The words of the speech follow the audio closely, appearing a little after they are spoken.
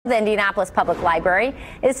The Indianapolis Public Library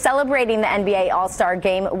is celebrating the NBA All-Star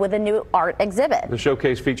Game with a new art exhibit. The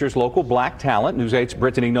showcase features local black talent. News 8's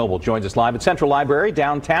Brittany Noble joins us live at Central Library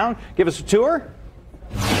downtown. Give us a tour.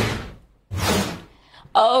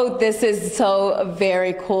 Oh, this is so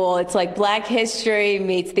very cool. It's like Black history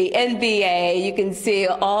meets the NBA. You can see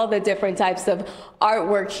all the different types of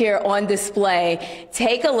artwork here on display.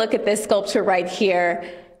 Take a look at this sculpture right here.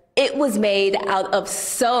 It was made out of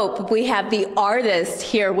soap. We have the artist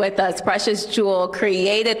here with us. Precious Jewel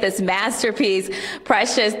created this masterpiece.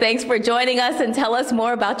 Precious, thanks for joining us and tell us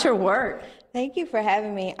more about your work. Thank you for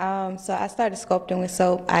having me. So I started sculpting with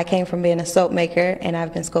soap. I came from being a soap maker, and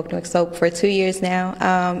I've been sculpting with soap for 2 years now.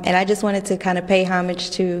 And I just wanted to kind of pay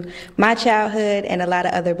homage to my childhood and a lot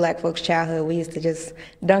of other black folks' childhood. We used to just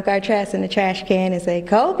dunk our trash in the trash can and say,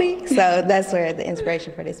 Kobe. So that's where the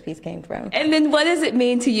inspiration for this piece came from. And then what does it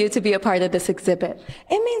mean to you to be a part of this exhibit?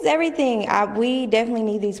 It means everything. We definitely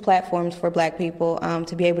need these platforms for black people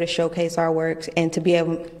to be able to showcase our works and to be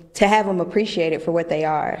able to have them appreciated for what they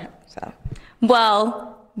are. So.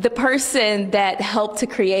 Well, the person that helped to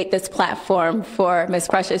create this platform for Miss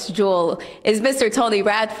Precious Jewel is Mr. Tony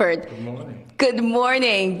Radford. Good morning. Good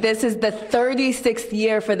morning. This is the 36th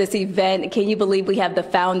year for this event. Can you believe we have the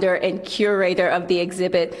founder and curator of the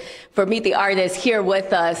exhibit for Meet the Artist here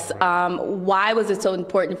with us? Why was it so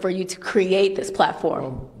important for you to create this platform?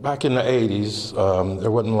 Well, back in the 80s,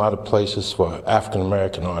 there wasn't a lot of places for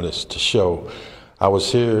African-American artists to show. I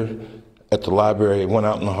was here at the library, went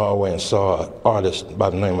out in the hallway and saw an artist by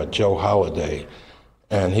the name of Joe Holiday.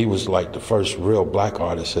 And he was like the first real black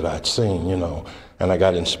artist that I'd seen, you know. And I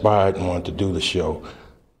got inspired and wanted to do the show.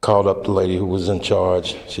 Called up the lady who was in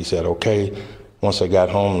charge. She said, okay. Once I got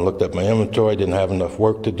home and looked at my inventory, didn't have enough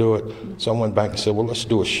work to do it. So I went back and said, well, let's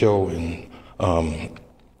do a show and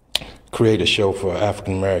create a show for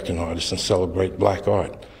African-American artists and celebrate black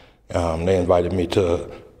art. They invited me to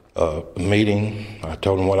a meeting. I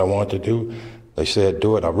told them what I wanted to do. They said,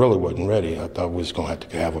 do it. I really wasn't ready. I thought we was going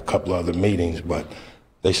to have a couple other meetings, but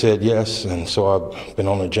they said yes, and so I've been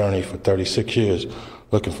on a journey for 36 years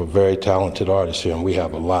looking for very talented artists here, and we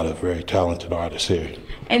have a lot of very talented artists here.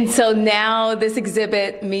 And so now this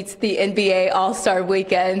exhibit meets the NBA All-Star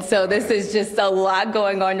Weekend, so this is just a lot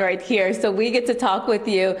going on right here. So we get to talk with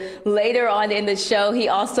you later on in the show. He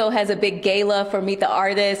also has a big gala for Meet the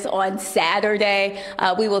Artist on Saturday.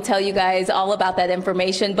 We will tell you guys all about that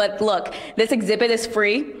information. But look, this exhibit is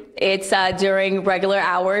free. It's during regular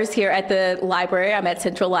hours here at the library. I'm at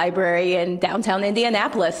Central Library in downtown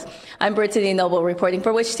Indianapolis. I'm Brittany Noble reporting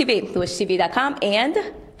for WishTV, WishTV.com,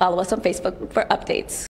 and follow us on Facebook for updates.